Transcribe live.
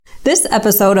This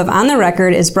episode of On the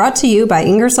Record is brought to you by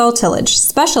Ingersoll Tillage,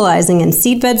 specializing in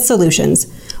seedbed solutions.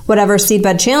 Whatever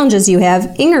seedbed challenges you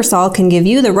have, Ingersoll can give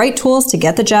you the right tools to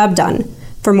get the job done.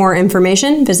 For more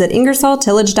information, visit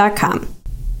ingersolltillage.com.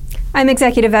 I'm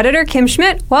Executive Editor Kim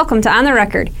Schmidt. Welcome to On the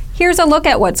Record. Here's a look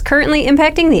at what's currently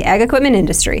impacting the ag equipment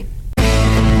industry.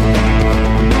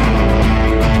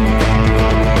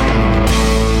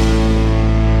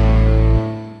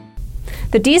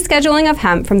 The descheduling of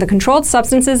hemp from the Controlled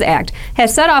Substances Act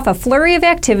has set off a flurry of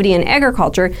activity in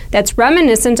agriculture that's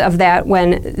reminiscent of that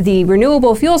when the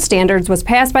Renewable Fuel Standards was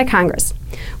passed by Congress,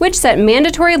 which set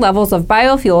mandatory levels of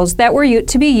biofuels that were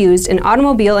to be used in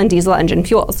automobile and diesel engine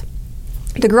fuels.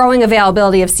 The growing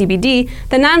availability of CBD,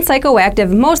 the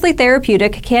non-psychoactive, mostly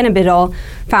therapeutic cannabidiol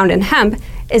found in hemp,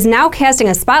 is now casting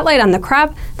a spotlight on the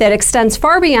crop that extends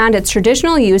far beyond its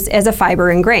traditional use as a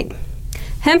fiber and grain.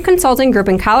 Hemp Consulting Group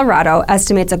in Colorado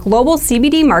estimates a global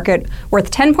CBD market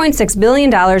worth $10.6 billion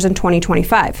in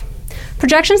 2025.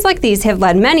 Projections like these have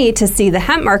led many to see the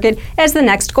hemp market as the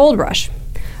next gold rush.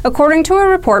 According to a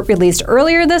report released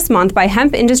earlier this month by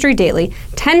Hemp Industry Daily,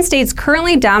 10 states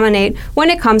currently dominate when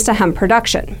it comes to hemp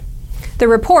production. The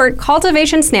report,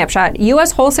 Cultivation Snapshot,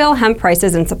 U.S. Wholesale Hemp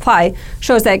Prices and Supply,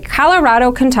 shows that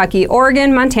Colorado, Kentucky,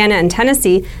 Oregon, Montana, and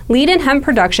Tennessee lead in hemp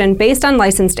production based on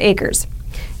licensed acres.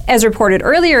 As reported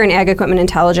earlier in Ag Equipment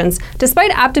Intelligence,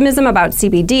 despite optimism about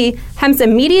CBD, hemp's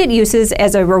immediate uses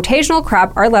as a rotational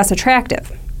crop are less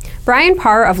attractive. Brian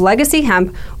Parr of Legacy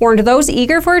Hemp warned those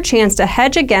eager for a chance to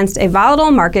hedge against a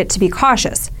volatile market to be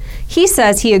cautious. He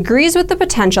says he agrees with the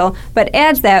potential, but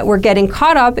adds that we're getting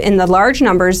caught up in the large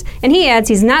numbers, and he adds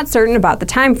he's not certain about the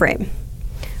time frame.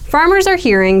 Farmers are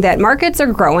hearing that markets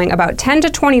are growing about 10 to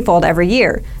 20-fold every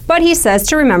year, but he says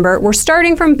to remember we're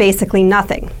starting from basically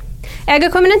nothing. Ag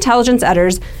Equipment Intelligence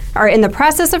editors are in the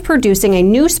process of producing a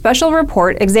new special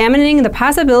report examining the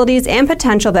possibilities and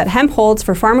potential that hemp holds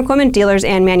for farm equipment dealers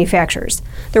and manufacturers.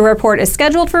 The report is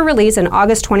scheduled for release in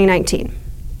August 2019.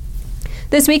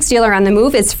 This week's dealer on the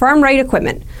move is Farm Right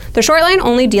Equipment. The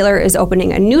Shortline-only dealer is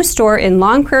opening a new store in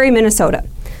Long Prairie, Minnesota.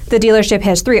 The dealership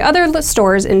has 3 other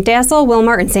stores in Dassel,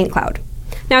 Wilmar, and St. Cloud.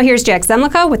 Now here's Jack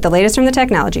Zemlicka with the latest from the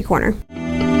Technology Corner.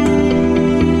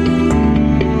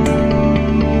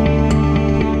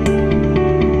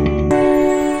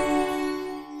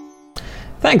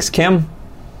 Thanks, Kim.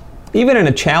 Even in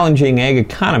a challenging ag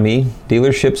economy,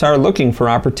 dealerships are looking for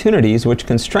opportunities which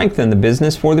can strengthen the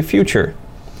business for the future.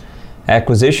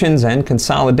 Acquisitions and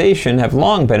consolidation have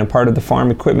long been a part of the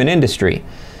farm equipment industry,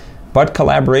 but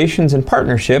collaborations and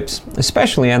partnerships,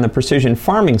 especially on the precision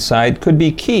farming side, could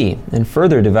be key in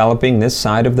further developing this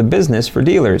side of the business for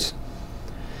dealers.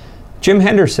 Jim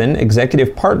Henderson,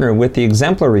 executive partner with the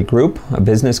Exemplary Group, a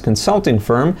business consulting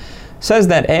firm, says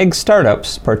that ag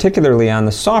startups, particularly on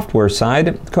the software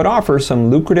side, could offer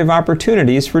some lucrative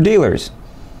opportunities for dealers.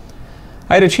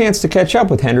 I had a chance to catch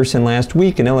up with Henderson last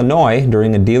week in Illinois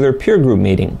during a dealer peer group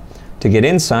meeting to get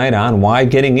insight on why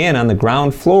getting in on the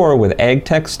ground floor with ag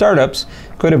tech startups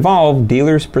could evolve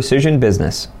dealers' precision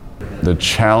business. The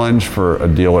challenge for a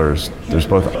dealer is there's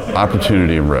both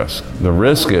opportunity and risk. The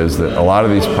risk is that a lot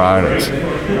of these products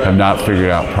have not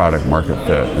figured out product market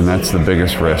fit, and that's the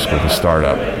biggest risk with a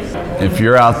startup. If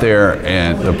you're out there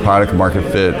and the product market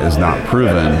fit is not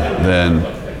proven,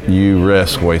 then you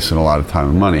risk wasting a lot of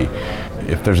time and money.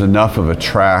 If there's enough of a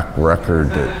track record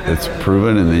that it's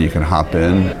proven and then you can hop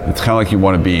in, it's kind of like you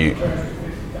want to be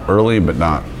early but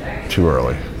not too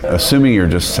early, assuming you're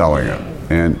just selling it.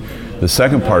 And the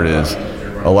second part is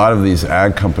a lot of these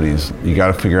ag companies, you got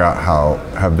to figure out how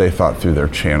have they thought through their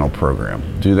channel program.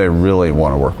 Do they really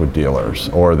want to work with dealers,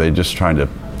 or are they just trying to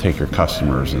take your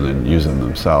customers and then use them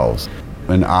themselves?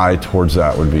 An eye towards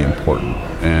that would be important.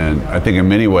 And I think in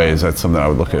many ways that's something I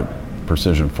would look at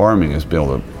precision farming is be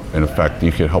able to, in effect,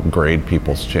 you could help grade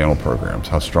people's channel programs.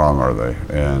 How strong are they?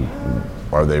 And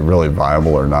are they really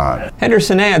viable or not?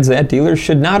 Henderson adds that dealers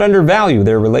should not undervalue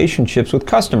their relationships with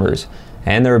customers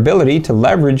and their ability to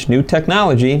leverage new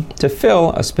technology to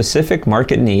fill a specific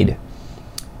market need.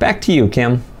 Back to you,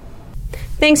 Kim.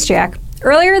 Thanks, Jack.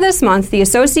 Earlier this month, the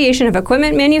Association of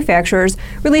Equipment Manufacturers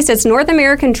released its North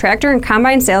American tractor and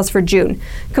combine sales for June,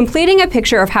 completing a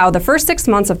picture of how the first 6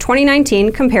 months of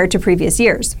 2019 compared to previous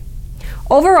years.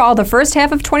 Overall, the first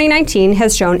half of 2019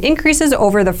 has shown increases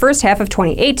over the first half of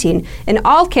 2018 in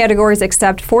all categories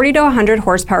except 40 to 100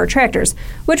 horsepower tractors,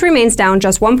 which remains down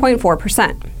just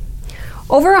 1.4%.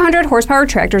 Over 100 horsepower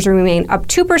tractors remain up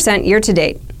 2% year to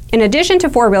date, in addition to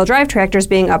four-wheel drive tractors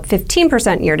being up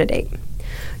 15% year to date.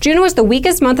 June was the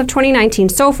weakest month of 2019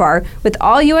 so far, with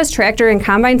all U.S. tractor and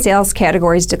combine sales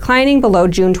categories declining below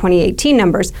June 2018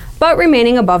 numbers, but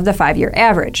remaining above the 5-year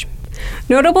average.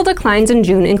 Notable declines in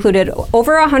June included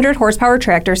over 100 horsepower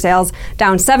tractor sales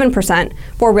down 7%,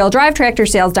 four-wheel drive tractor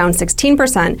sales down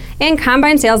 16%, and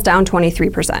combine sales down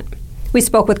 23%. We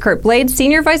spoke with Kurt Blades,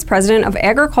 Senior Vice President of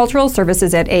Agricultural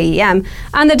Services at AEM,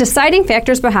 on the deciding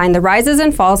factors behind the rises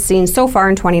and falls seen so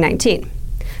far in 2019.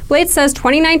 Blades says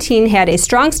 2019 had a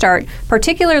strong start,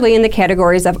 particularly in the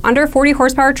categories of under 40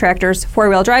 horsepower tractors,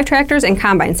 four-wheel drive tractors, and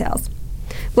combine sales.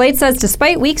 Blades says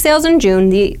despite weak sales in June,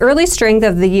 the early strength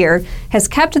of the year has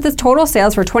kept the total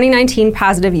sales for 2019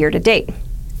 positive year to date.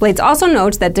 Blades also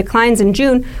notes that declines in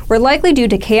June were likely due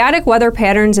to chaotic weather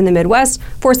patterns in the Midwest,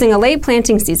 forcing a late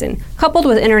planting season, coupled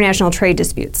with international trade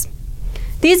disputes.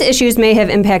 These issues may have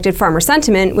impacted farmer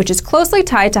sentiment, which is closely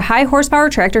tied to high horsepower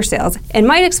tractor sales, and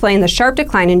might explain the sharp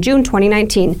decline in June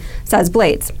 2019, says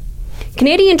Blades.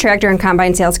 Canadian tractor and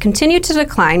combine sales continue to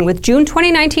decline, with June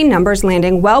 2019 numbers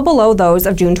landing well below those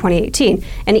of June 2018,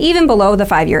 and even below the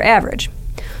 5-year average.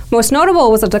 Most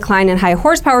notable was a decline in high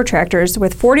horsepower tractors,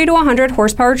 with 40 to 100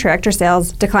 horsepower tractor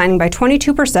sales declining by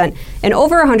 22% and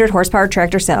over 100 horsepower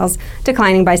tractor sales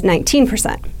declining by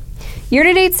 19%.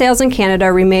 Year-to-date sales in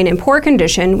Canada remain in poor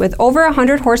condition, with over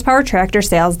 100 horsepower tractor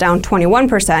sales down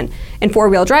 21% and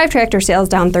four-wheel drive tractor sales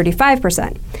down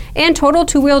 35%, and total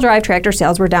two-wheel drive tractor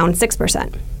sales were down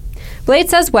 6%. Blades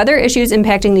says weather issues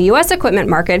impacting the U.S. equipment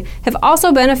market have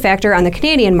also been a factor on the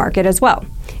Canadian market as well,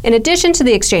 in addition to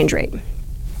the exchange rate.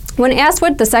 When asked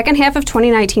what the second half of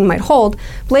 2019 might hold,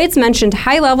 Blades mentioned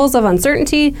high levels of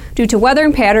uncertainty due to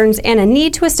weather patterns and a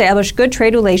need to establish good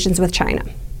trade relations with China.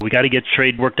 We got to get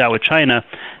trade worked out with China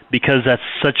because that's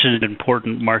such an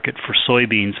important market for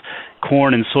soybeans.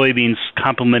 Corn and soybeans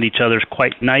complement each other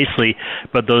quite nicely,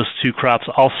 but those two crops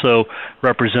also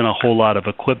represent a whole lot of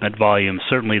equipment volume,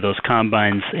 certainly those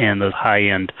combines and those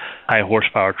high-end,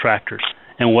 high-horsepower tractors.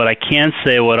 And what I can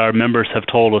say, what our members have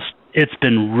told us, it's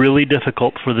been really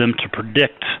difficult for them to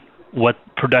predict what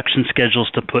production schedules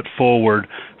to put forward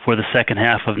for the second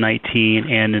half of 19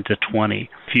 and into 20.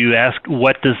 If you ask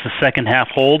what does the second half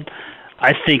hold,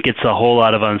 I think it's a whole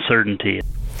lot of uncertainty.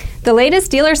 The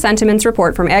latest dealer sentiments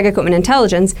report from Ag Equipment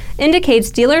Intelligence indicates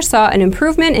dealers saw an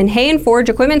improvement in hay and forage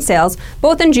equipment sales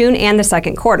both in June and the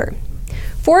second quarter.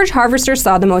 Forage harvesters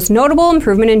saw the most notable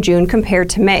improvement in June compared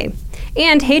to May,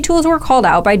 and hay tools were called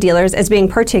out by dealers as being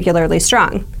particularly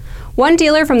strong. One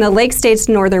dealer from the Lake States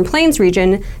Northern Plains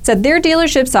region said their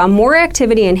dealership saw more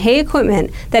activity in hay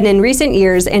equipment than in recent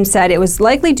years and said it was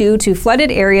likely due to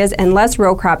flooded areas and less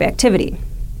row crop activity.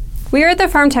 We are at the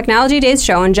Farm Technology Days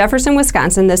show in Jefferson,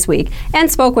 Wisconsin this week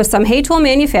and spoke with some hay tool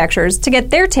manufacturers to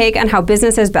get their take on how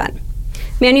business has been.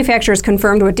 Manufacturers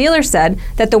confirmed what dealers said,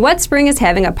 that the wet spring is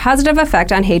having a positive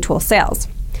effect on hay tool sales.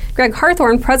 Greg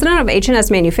Harthorn, president of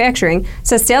H&S Manufacturing,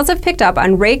 says sales have picked up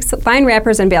on rakes, line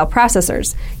wrappers, and bale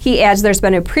processors. He adds there's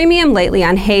been a premium lately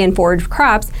on hay and forage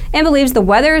crops and believes the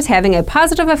weather is having a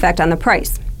positive effect on the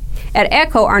price. At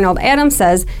AGCO, Arnold Adams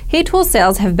says hay tool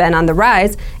sales have been on the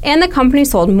rise, and the company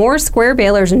sold more square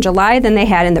balers in July than they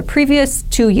had in the previous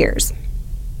 2 years.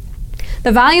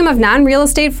 The volume of non-real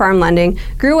estate farm lending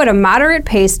grew at a moderate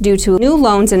pace due to new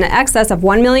loans in excess of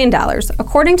 $1 million,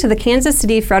 according to the Kansas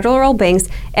City Federal Bank's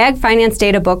Ag Finance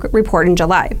Data Book report in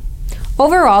July.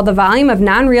 Overall, the volume of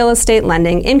non-real estate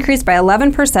lending increased by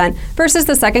 11% versus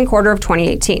the second quarter of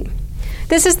 2018.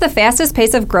 This is the fastest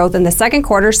pace of growth in the second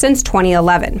quarter since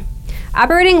 2011.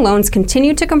 Operating loans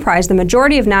continue to comprise the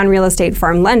majority of non-real estate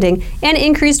farm lending and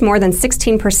increased more than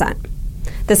 16%.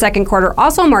 The second quarter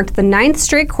also marked the 9th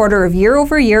straight quarter of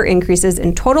year-over-year increases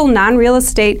in total non-real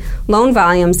estate loan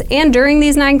volumes, and during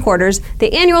these 9 quarters,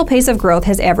 the annual pace of growth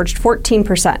has averaged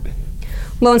 14%.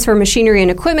 Loans for machinery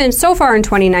and equipment so far in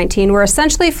 2019 were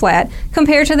essentially flat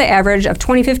compared to the average of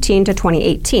 2015 to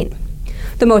 2018.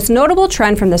 The most notable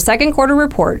trend from the second quarter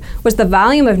report was the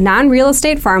volume of non-real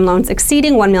estate farm loans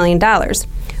exceeding $1 million,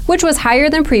 which was higher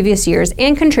than previous years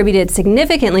and contributed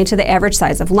significantly to the average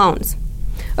size of loans.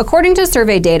 According to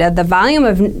survey data, the volume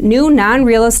of new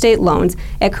non-real estate loans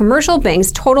at commercial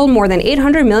banks totaled more than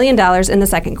 $800 million in the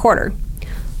second quarter.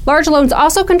 Large loans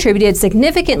also contributed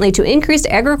significantly to increased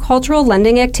agricultural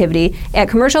lending activity at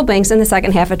commercial banks in the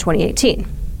second half of 2018.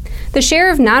 The share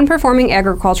of non-performing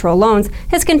agricultural loans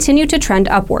has continued to trend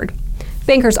upward.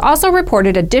 Bankers also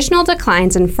reported additional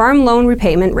declines in farm loan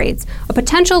repayment rates, a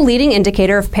potential leading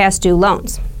indicator of past due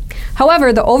loans.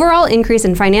 However, the overall increase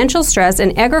in financial stress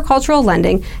in agricultural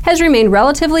lending has remained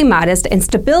relatively modest, and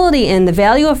stability in the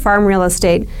value of farm real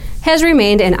estate has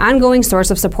remained an ongoing source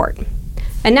of support.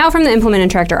 And now from the Implement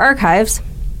and Tractor Archives.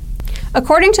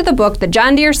 According to the book The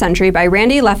John Deere Century by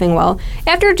Randy Leffingwell,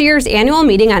 after Deere's annual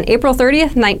meeting on April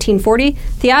 30th, 1940,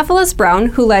 Theophilus Brown,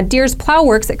 who led Deere's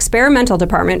Plowworks experimental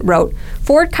department, wrote,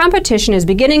 "Ford competition is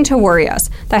beginning to worry us,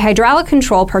 the hydraulic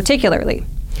control particularly.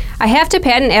 I have to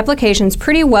patent applications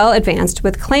pretty well advanced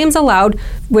with claims allowed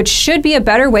which should be a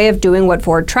better way of doing what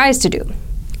Ford tries to do."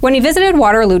 When he visited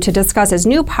Waterloo to discuss his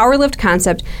new PowerLift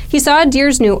concept, he saw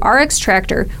Deere's new RX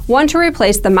tractor, one to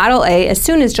replace the Model A as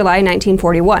soon as July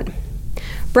 1941.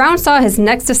 Brown saw his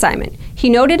next assignment. He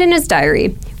noted in his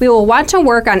diary, "We will want to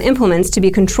work on implements to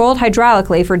be controlled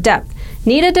hydraulically for depth.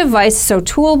 Need a device so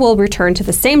tool will return to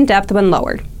the same depth when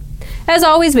lowered." As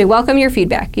always, we welcome your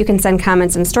feedback. You can send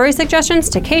comments and story suggestions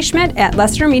to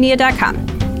kschmidt@lestermedia.com.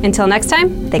 Until next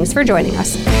time, thanks for joining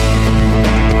us.